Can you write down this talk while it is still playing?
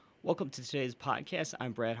Welcome to today's podcast.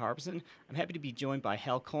 I'm Brad Harbison. I'm happy to be joined by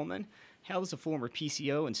Hal Coleman. Hal is a former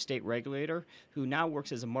PCO and state regulator who now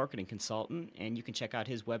works as a marketing consultant, and you can check out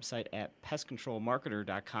his website at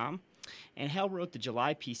pestcontrolmarketer.com. And Hal wrote the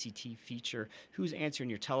July PCT feature, Who's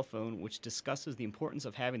Answering Your Telephone, which discusses the importance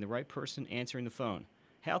of having the right person answering the phone.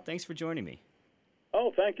 Hal, thanks for joining me.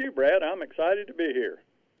 Oh, thank you, Brad. I'm excited to be here.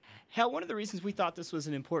 Hal, one of the reasons we thought this was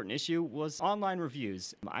an important issue was online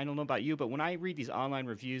reviews. I don't know about you, but when I read these online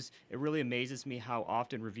reviews, it really amazes me how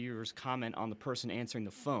often reviewers comment on the person answering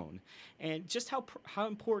the phone. And just how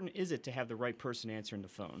important is it to have the right person answering the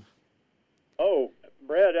phone? Oh,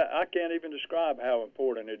 Brad, I can't even describe how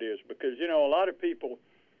important it is because, a lot of people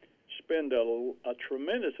spend a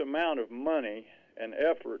tremendous amount of money and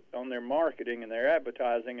effort on their marketing and their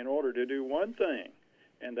advertising in order to do one thing,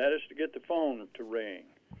 and that is to get the phone to ring.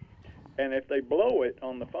 And if they blow it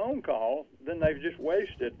on the phone call, then they've just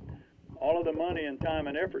wasted all of the money and time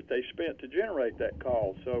and effort they spent to generate that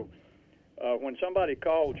call. So when somebody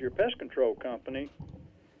calls your pest control company,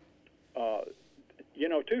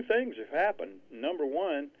 two things have happened. Number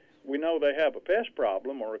one, we know they have a pest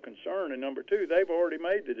problem or a concern. And number two, they've already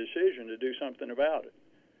made the decision to do something about it.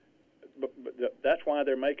 But that's why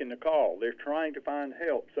they're making the call. They're trying to find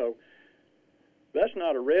help. So that's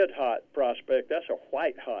not a red-hot prospect. That's a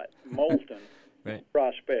white-hot, molten right.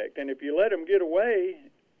 prospect. And if you let them get away,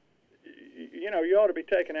 you ought to be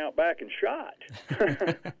taken out back and shot.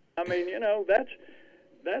 I mean,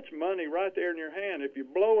 that's money right there in your hand. If you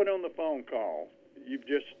blow it on the phone call, you've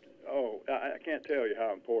just, I can't tell you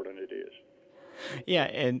how important it is. Yeah,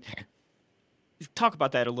 and talk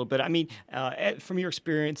about that a little bit. I mean, from your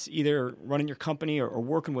experience, either running your company or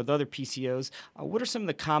working with other PCOs, what are some of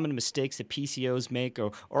the common mistakes that PCOs make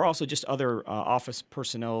or also just other office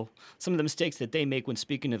personnel, some of the mistakes that they make when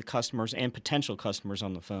speaking to the customers and potential customers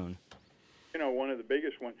on the phone? One of the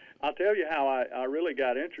biggest ones, I'll tell you how I really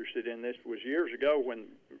got interested in this was years ago when,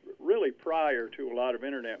 really prior to a lot of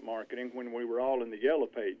internet marketing, when we were all in the Yellow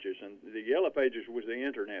Pages. And the Yellow Pages was the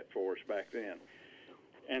internet for us back then.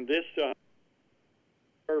 And this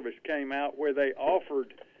service came out where they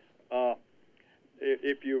offered,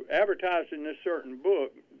 if you advertised in this certain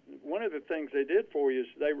book, one of the things they did for you is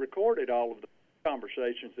they recorded all of the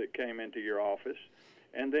conversations that came into your office,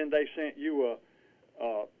 and then they sent you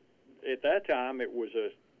at that time it was a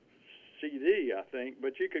CD, I think,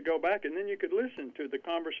 but you could go back and then you could listen to the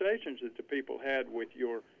conversations that the people had with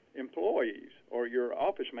your employees or your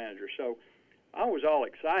office manager. So I was all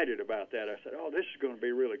excited about that. I said, this is going to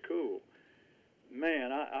be really cool.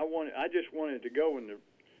 Man, I just wanted to go and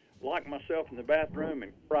lock myself in the bathroom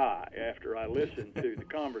and cry after I listened to the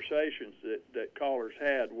conversations that callers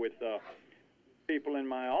had with people in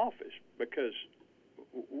my office because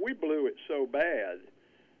we blew it so bad.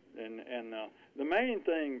 And the main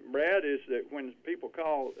thing, Brad, is that when people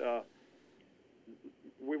call,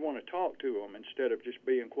 we want to talk to them instead of just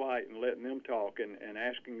being quiet and letting them talk and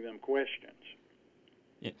asking them questions.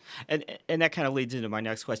 Yeah. And that kind of leads into my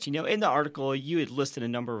next question. In the article, you had listed a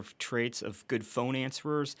number of traits of good phone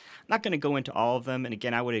answerers. I'm not going to go into all of them. And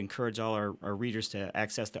again, I would encourage all our readers to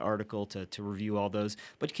access the article to review all those.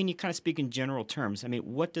 But can you kind of speak in general terms? I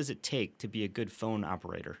mean, what does it take to be a good phone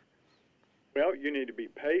operator? Well, you need to be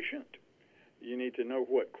patient. You need to know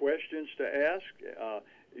what questions to ask.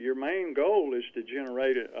 Your main goal is to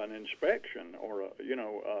generate an inspection or,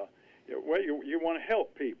 you want to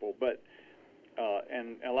help people, but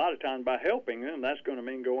and a lot of times by helping them, that's going to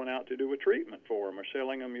mean going out to do a treatment for them or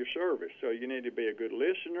selling them your service. So you need to be a good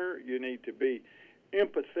listener. You need to be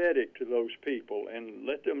empathetic to those people and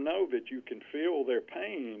let them know that you can feel their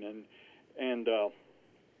pain and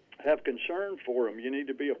have concern for them. You need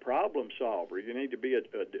to be a problem solver. You need to be a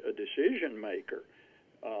decision maker.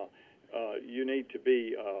 You need to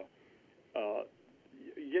be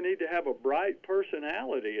you need to have a bright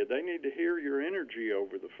personality. They need to hear your energy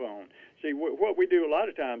over the phone. See, what we do a lot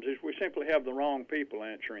of times is we simply have the wrong people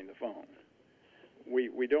answering the phone.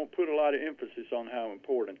 We don't put a lot of emphasis on how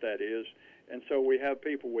important that is, and so we have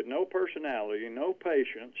people with no personality, no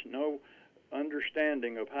patience, no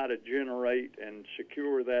understanding of how to generate and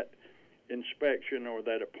secure that inspection or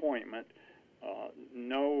that appointment,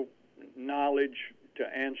 no knowledge to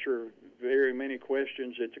answer very many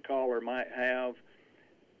questions that the caller might have,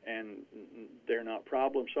 and they're not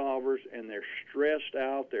problem solvers, and they're stressed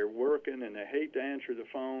out, they're working, and they hate to answer the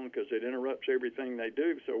phone because it interrupts everything they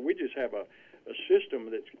do. So we just have a system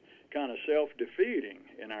that's kind of self-defeating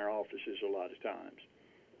in our offices a lot of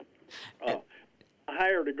times. I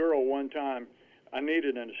hired a girl one time. I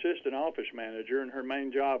needed an assistant office manager, and her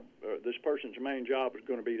main job, this person's main job was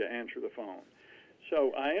going to be to answer the phone.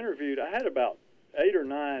 So I interviewed, I had about 8 or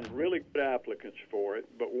 9 really good applicants for it,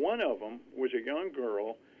 but one of them was a young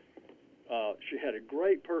girl. She had a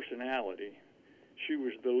great personality. She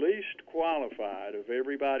was the least qualified of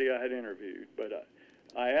everybody I had interviewed, but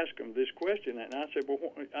I asked him this question, and I said,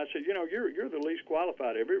 you know, you're the least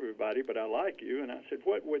qualified of everybody, but I like you. And I said,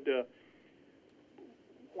 why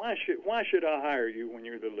should I hire you when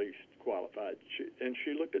you're the least qualified? And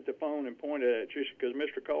she looked at the phone and pointed at it. She said, because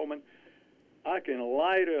Mr. Coleman, I can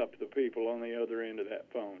light up the people on the other end of that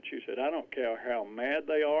phone. She said, I don't care how mad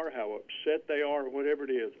they are, how upset they are, whatever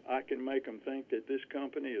it is, I can make them think that this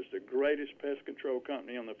company is the greatest pest control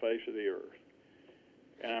company on the face of the earth.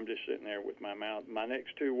 And I'm just sitting there with my mouth. My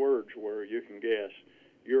next 2 words were, you can guess,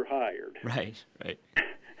 you're hired. Right.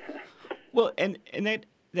 Well, and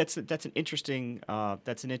that's an interesting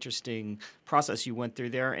process you went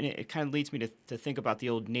through there, and it kind of leads me to think about the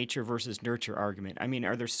old nature versus nurture argument. I mean,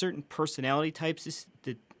 are there certain personality types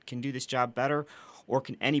that can do this job better, or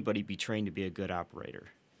can anybody be trained to be a good operator?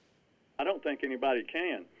 I don't think anybody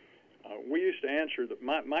can. We used to answer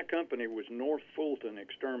my company was North Fulton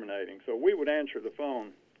Exterminating, so we would answer the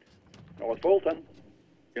phone, North Fulton.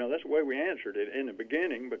 You know, that's the way we answered it in the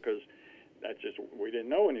beginning, because we didn't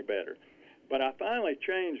know any better. But I finally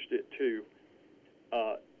changed it to,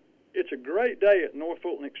 it's a great day at North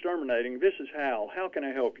Fulton Exterminating. This is Hal. How can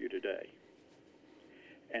I help you today?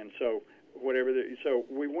 And so so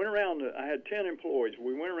we went around. I had 10 employees.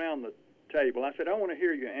 We went around the table. I said, I want to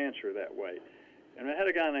hear you answer that way. And I had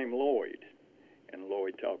a guy named Lloyd, and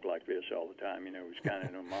Lloyd talked like this all the time. You know, he was kind of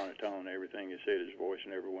in a monotone. Everything he said, his voice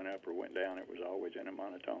never went up or went down. It was always in a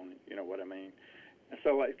monotone. You know what I mean? And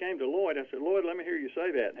so I came to Lloyd. I said, Lloyd, let me hear you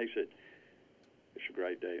say that. And he said, it's a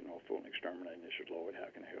great day at North Fulton Exterminating. This is Lloyd.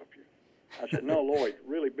 How can I help you? I said, no, Lloyd,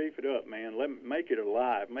 really beef it up, man. Make it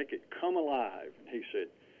alive. Make it come alive. And he said,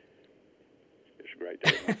 it's a great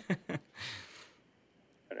day.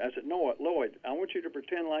 I said, no, Lloyd, I want you to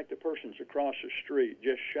pretend like the person's across the street.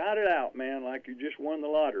 Just shout it out, man, like you just won the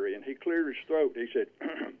lottery. And he cleared his throat. He said,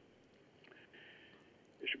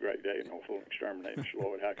 it's a great day at North Fulton Exterminating.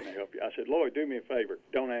 Lloyd, how can I help you? I said, Lloyd, do me a favor.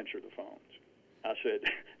 Don't answer the phones. I said,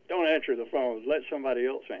 don't answer the phones. Let somebody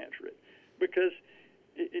else answer it. Because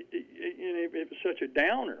it was such a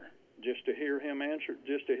downer just to hear him answer,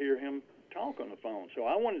 just to hear him talk on the phone. So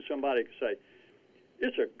I wanted somebody to say,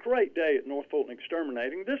 it's a great day at North Fulton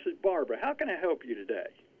Exterminating. This is Barbara. How can I help you today?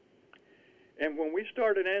 And when we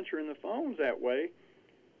started answering the phones that way,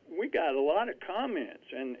 we got a lot of comments,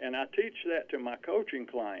 and I teach that to my coaching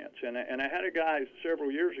clients. And I had a guy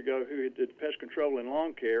several years ago who did pest control and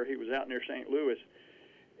lawn care. He was out near St. Louis,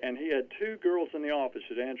 and he had 2 girls in the office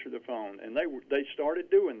that answered the phone, and they started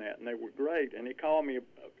doing that, and they were great. And he called me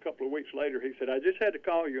a couple of weeks later. He said, I just had to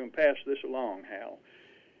call you and pass this along, Hal.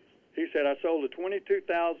 He said, I sold a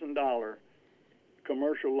 $22,000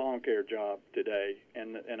 commercial lawn care job today,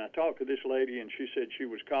 and I talked to this lady, and she said she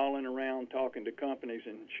was calling around talking to companies,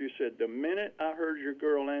 and she said, the minute I heard your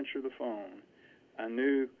girl answer the phone, I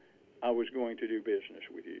knew I was going to do business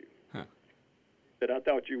with you. Huh. Said, I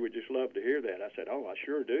thought you would just love to hear that. I said, oh, I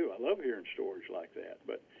sure do. I love hearing stories like that.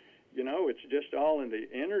 But, you know, it's just all in the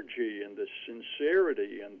energy and the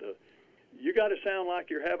sincerity and you got to sound like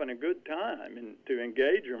you're having a good time and to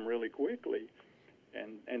engage them really quickly.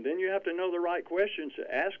 And then you have to know the right questions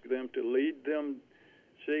to ask them to lead them.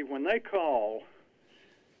 See, when they call,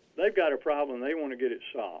 they've got a problem. They want to get it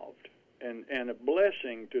solved. And a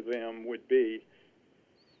blessing to them would be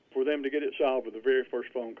for them to get it solved with the very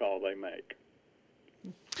first phone call they make.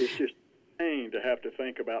 It's just pain to have to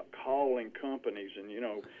think about calling companies. And, you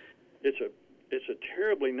know, it's a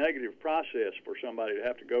terribly negative process for somebody to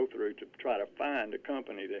have to go through to try to find a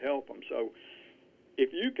company to help them. So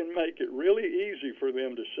if you can make it really easy for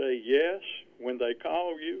them to say yes when they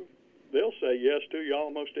call you, they'll say yes to you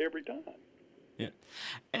almost every time. Yeah.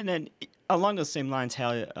 And then along those same lines,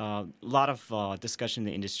 Hal, a lot of discussion in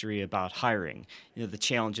the industry about hiring, you know, the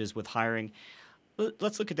challenges with hiring.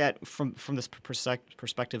 Let's look at that from this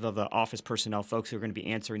perspective of the office personnel, folks who are going to be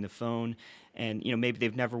answering the phone, and you know maybe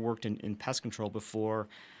they've never worked in pest control before.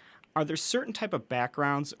 Are there certain type of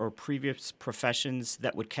backgrounds or previous professions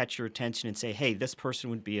that would catch your attention and say, hey, this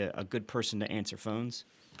person would be a good person to answer phones?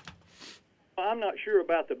 I'm not sure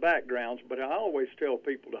about the backgrounds, but I always tell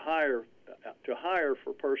people to hire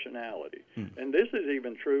for personality. And this is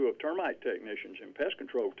even true of termite technicians and pest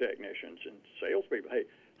control technicians and salespeople. Hey,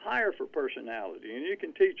 hire for personality. And you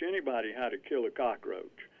can teach anybody how to kill a cockroach,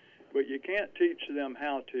 but you can't teach them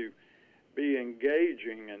how to be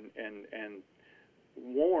engaging and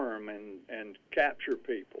warm and capture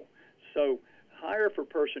people. So hire for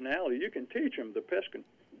personality. You can teach them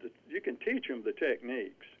you can teach them the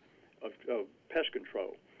techniques. of pest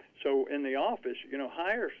control. So in the office,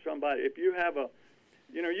 hire somebody. If you have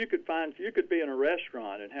you could be in a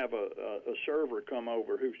restaurant and have a server come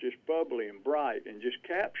over who's just bubbly and bright and just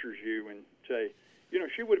captures you and say,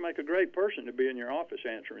 she would make a great person to be in your office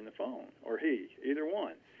answering the phone, or he, either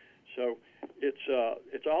one. So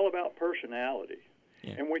it's all about personality.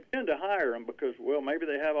 Yeah. And we tend to hire them because, maybe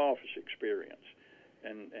they have office experience,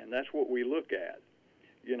 and that's what we look at,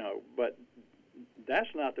 But that's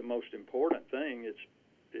not the most important thing.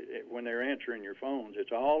 When they're answering your phones,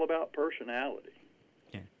 it's all about personality.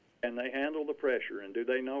 Yeah. And they handle the pressure, and do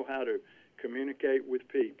they know how to communicate with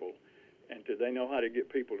people, and do they know how to get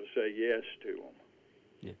people to say yes to them?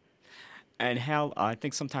 Yeah. And Hal, I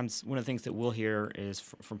think sometimes one of the things that we'll hear is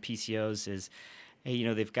from PCOs is,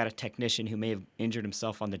 hey, they've got a technician who may have injured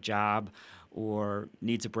himself on the job or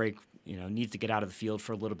needs a break, needs to get out of the field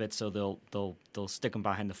for a little bit, so they'll stick them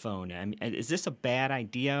behind the phone. I mean, is this a bad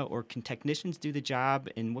idea, or can technicians do the job?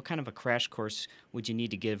 And what kind of a crash course would you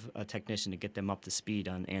need to give a technician to get them up to speed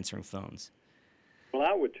on answering phones? Well,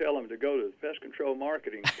 I would tell them to go to the Pest Control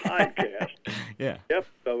Marketing podcast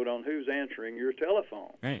episode on who's answering your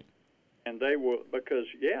telephone. Right. And they will, because,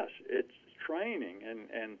 yes, it's training,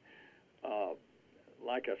 and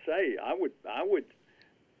like I say, I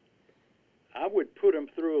would put them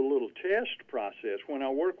through a little test process. When I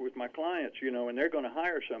work with my clients, and they're going to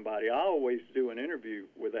hire somebody, I always do an interview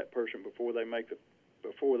with that person before they make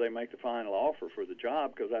the final offer for the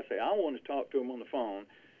job, because I say, I want to talk to them on the phone.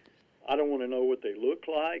 I don't want to know what they look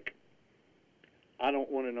like. I don't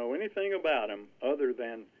want to know anything about them other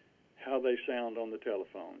than how they sound on the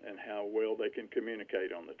telephone and how well they can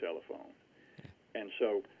communicate on the telephone. And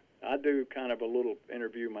so I do kind of a little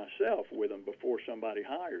interview myself with them before somebody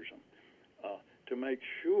hires them, to make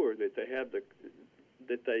sure that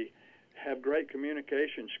they have great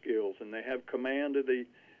communication skills and they have command of the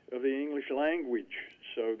English language,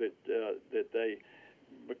 so that they,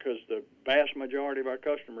 because the vast majority of our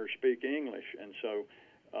customers speak English, and so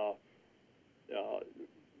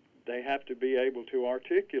they have to be able to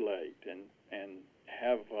articulate and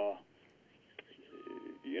have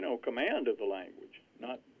command of the language,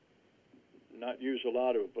 not use a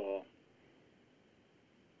lot of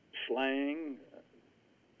slang,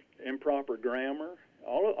 improper grammar.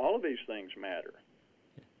 All of these things matter.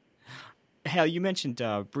 Hal, you mentioned,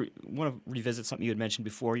 want to revisit something you had mentioned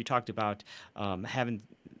before. You talked about having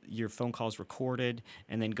your phone calls recorded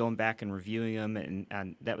and then going back and reviewing them,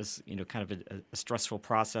 and that was kind of a stressful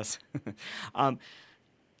process.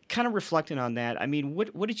 Kind of reflecting on that, I mean,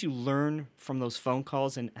 what did you learn from those phone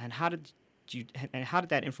calls, and how did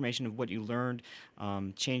that information of what you learned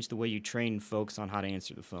change the way you train folks on how to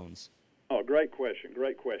answer the phones? Oh, great question.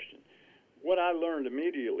 What I learned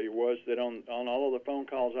immediately was that on all of the phone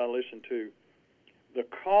calls I listened to, the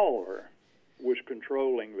caller was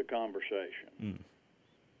controlling the conversation. Mm.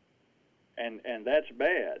 And that's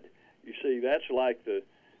bad. You see, that's like the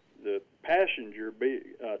passenger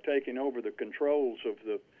taking over the controls of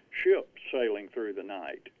the ship sailing through the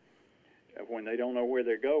night when they don't know where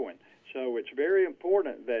they're going. So it's very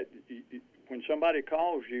important that when somebody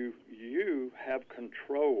calls you, you have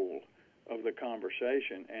control of the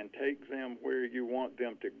conversation and take them where you want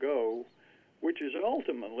them to go, which is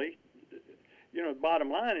ultimately, the bottom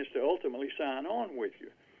line is to ultimately sign on with you.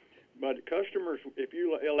 But customers, if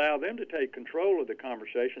you allow them to take control of the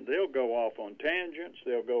conversation, they'll go off on tangents.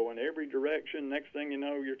 They'll go in every direction. Next thing you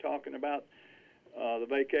know, you're talking about the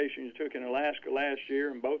vacation you took in Alaska last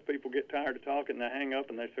year, and both people get tired of talking, and they hang up,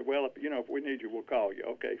 and they say, well, if we need you, we'll call you.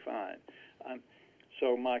 Okay, fine.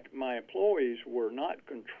 So my employees were not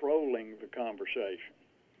controlling the conversation,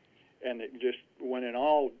 and it just went in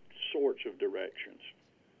all sorts of directions.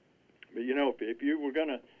 But, if you were going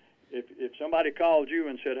to, if somebody called you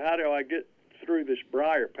and said, how do I get through this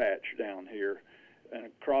briar patch down here and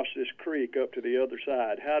across this creek up to the other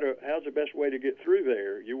side, how's the best way to get through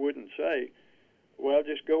there? You wouldn't say, well,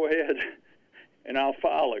 just go ahead and I'll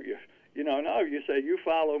follow you. No, you say, you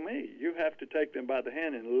follow me. You have to take them by the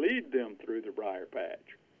hand and lead them through the briar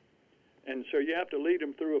patch. And so you have to lead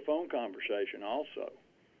them through a phone conversation also.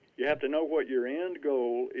 You have to know what your end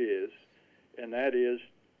goal is, and that is,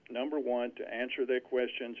 number one, to answer their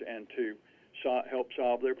questions and to help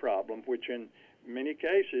solve their problem, which in many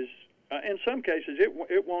cases, in some cases,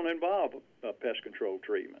 it won't involve a pest control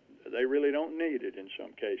treatment. They really don't need it in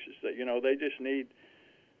some cases. They just need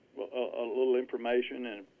a little information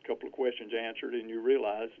and a couple of questions answered, and you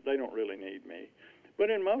realize they don't really need me. But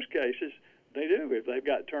in most cases, they do. If they've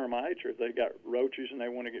got termites, or if they've got roaches and they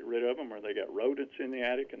want to get rid of them, or they got rodents in the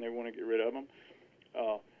attic and they want to get rid of them,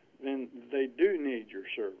 then they do need your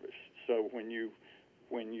service. So when you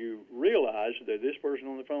when you realize that this person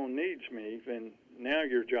on the phone needs me, then now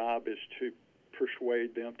your job is to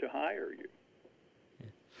persuade them to hire you.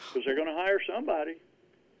 Because they're going to hire somebody.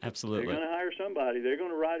 Absolutely. They're going to hire somebody. They're going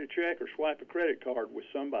to write a check or swipe a credit card with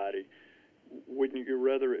somebody. Wouldn't you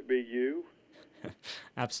rather it be you?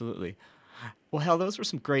 Absolutely. Well, Hal, those were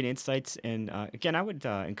some great insights. And again, I would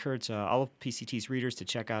encourage all of PCT's readers to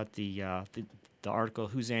check out the article,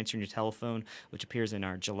 Who's Answering Your Telephone, which appears in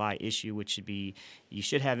our July issue, which you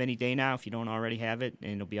should have any day now if you don't already have it,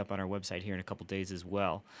 and it'll be up on our website here in a couple days as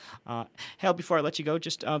well. Hal, before I let you go,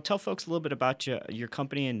 just tell folks a little bit about your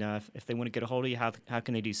company, and if they want to get a hold of you, how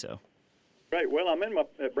can they do so? Right. Well,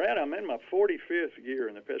 Brad, I'm in my 45th year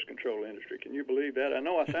in the pest control industry. Can you believe that? I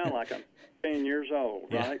know I sound like I'm 10 years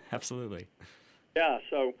old, right? Yeah, absolutely. Yeah,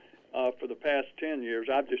 so for the past 10 years,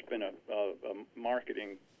 I've just been a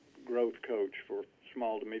marketing growth coach for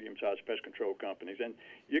small to medium-sized pest control companies. And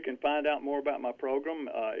you can find out more about my program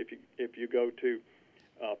if you go to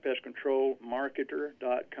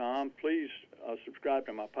pestcontrolmarketer.com. Please subscribe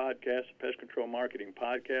to my podcast,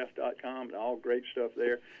 pestcontrolmarketingpodcast.com, and all great stuff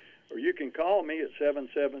there. Or you can call me at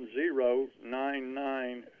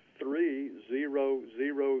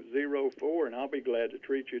 770-993-0004, and I'll be glad to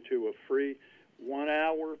treat you to a free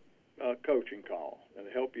 1-hour coaching call.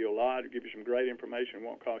 It'll help you a lot. It'll give you some great information. It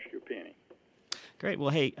won't cost you a penny. Great. Well,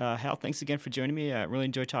 hey, Hal, thanks again for joining me. I really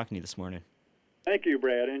enjoyed talking to you this morning. Thank you,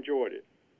 Brad. Enjoyed it.